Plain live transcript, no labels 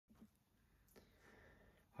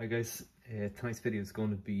Hi guys, tonight's video is going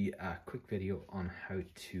to be a quick video on how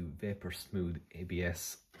to vapor smooth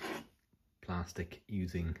ABS plastic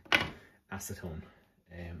using acetone.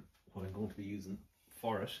 What I'm going to be using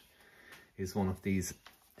for it is one of these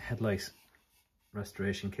headlight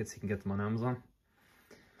restoration kits. You can get them on Amazon,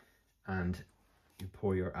 and you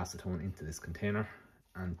pour your acetone into this container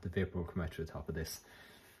and the vapor will come out through the top of this,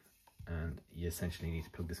 and you essentially need to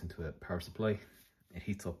plug this into a power supply. It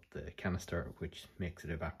heats up the canister, which makes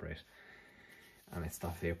it evaporate, and it's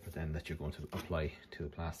that vapor then that you're going to apply to the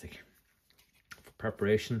plastic. For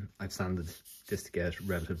preparation, I've sanded this to get it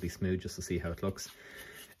relatively smooth just to see how it looks.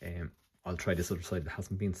 I'll try this other side that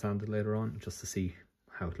hasn't been sanded later on just to see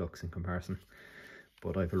how it looks in comparison,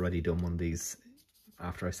 but I've already done one of these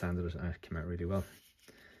after I sanded it and it came out really well.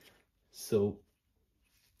 So,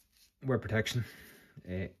 wear protection,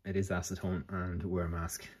 it is acetone, and wear a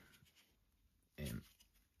mask.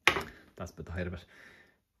 That's about the height of it.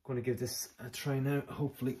 I'm going to give this a try now.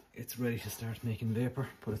 Hopefully it's ready to start making vapor,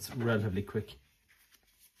 but it's relatively quick.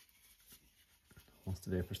 Once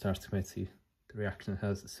the vapor starts to come out, see the reaction it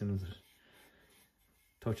has as soon as it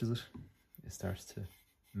touches it. It starts to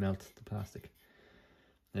melt the plastic.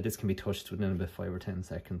 Now this can be touched within about 5 or 10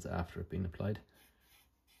 seconds after it being applied,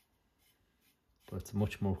 but it's a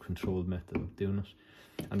much more controlled method of doing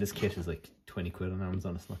it. And this kit is like 20 quid on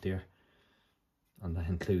Amazon, it's not dear. And that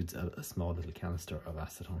includes a small little canister of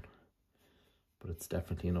acetone, but it's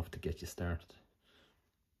definitely enough to get you started.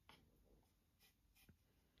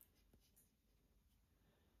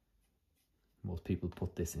 Most people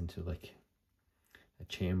put this into like a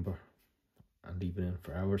chamber and leave it in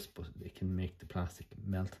for hours, but it can make the plastic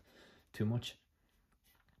melt too much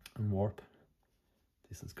and warp.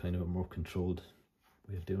 This is kind of a more controlled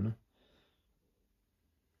way of doing it.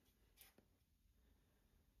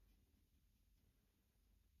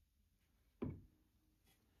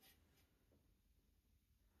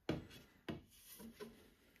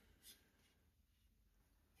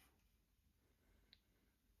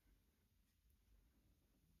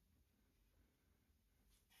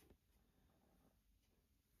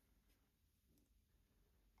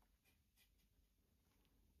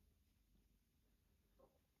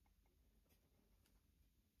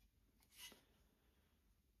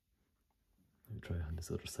 Try on this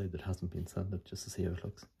other side that hasn't been sanded just to see how it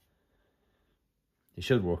looks. It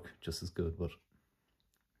should work just as good, but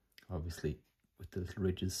obviously with the little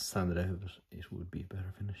ridges sanded out of it, it would be a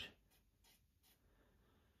better finish.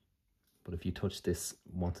 But if you touch this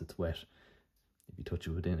once it's wet, if you touch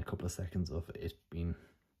it within a couple of seconds of it being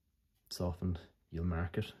softened, you'll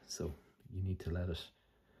mark it. So you need to let it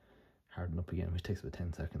harden up again, which takes about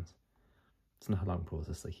 10 seconds. It's not a long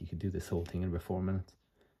process. Like, you could do this whole thing in about 4 minutes.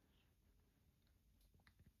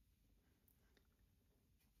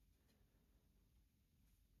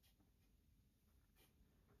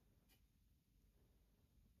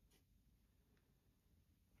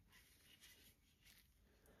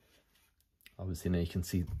 Obviously now you can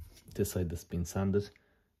see this side that's been sanded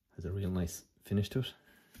has a real nice finish to it.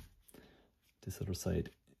 This other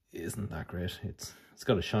side isn't that great. It's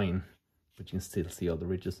got a shine, but you can still see all the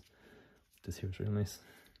ridges. This here is real nice.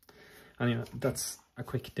 Anyway, that's a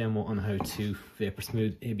quick demo on how to vapor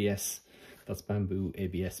smooth ABS. That's Bambu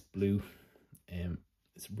ABS blue.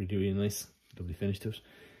 It's really nice, lovely finish to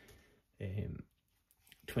it.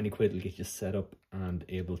 20 quid will get you set up and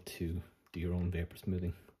able to do your own vapor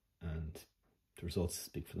smoothing, and the results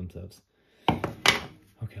speak for themselves.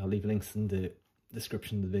 Okay, I'll leave links in the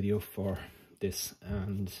description of the video for this,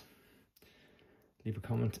 and leave a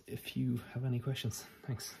comment if you have any questions.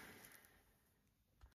 Thanks.